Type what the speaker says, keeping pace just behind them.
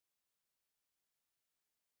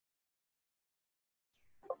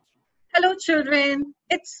Hello, children.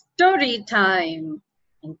 It's story time.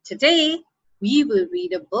 And today we will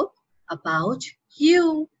read a book about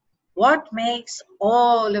you. What makes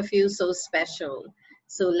all of you so special?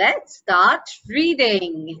 So let's start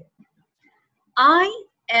reading. I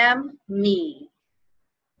am me.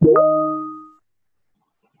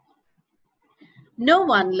 No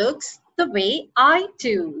one looks the way I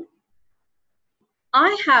do.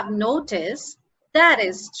 I have noticed that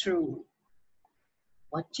is true.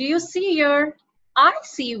 What do you see here? I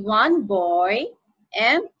see one boy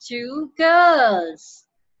and two girls.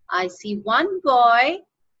 I see one boy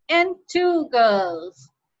and two girls.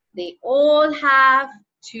 They all have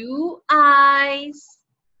two eyes,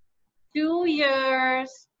 two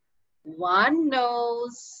ears, one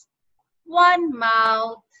nose, one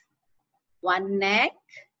mouth, one neck,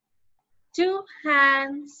 two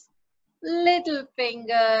hands, little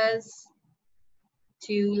fingers,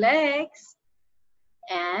 two legs,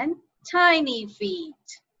 and tiny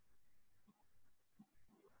feet.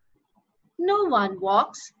 No one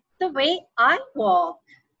walks the way I walk.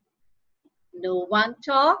 No one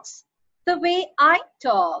talks the way I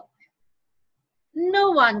talk.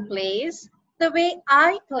 No one plays the way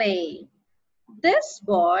I play. This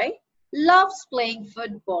boy loves playing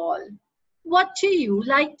football. What do you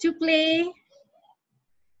like to play?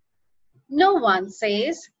 No one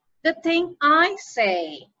says the thing I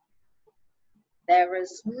say. There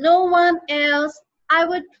is no one else I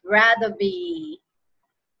would rather be.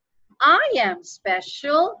 I am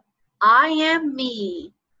special. I am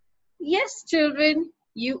me. Yes, children,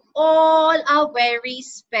 you all are very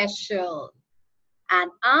special.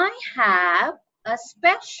 And I have a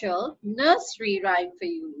special nursery rhyme for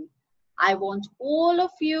you. I want all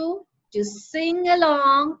of you to sing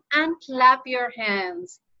along and clap your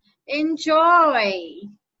hands. Enjoy!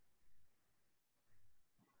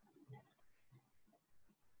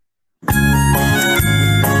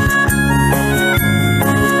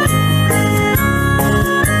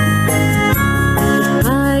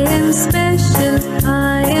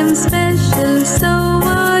 I am special, so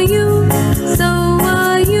are you, so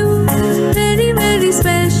are you. Very, very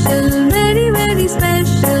special, very, very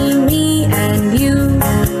special. Me and you,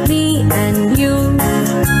 me and you.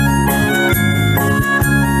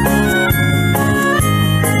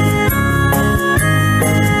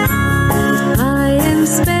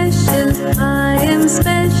 I am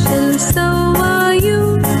special, so are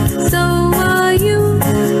you, so are you.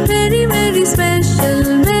 Very, very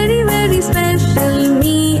special, very, very special.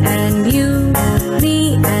 Me and you,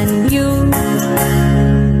 me and you.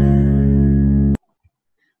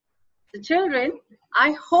 So children,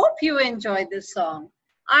 I hope you enjoyed this song.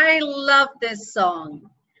 I love this song.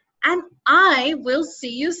 And I will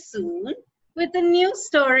see you soon with a new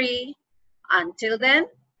story. Until then,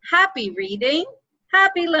 happy reading,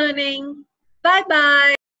 happy learning.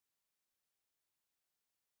 Bye-bye.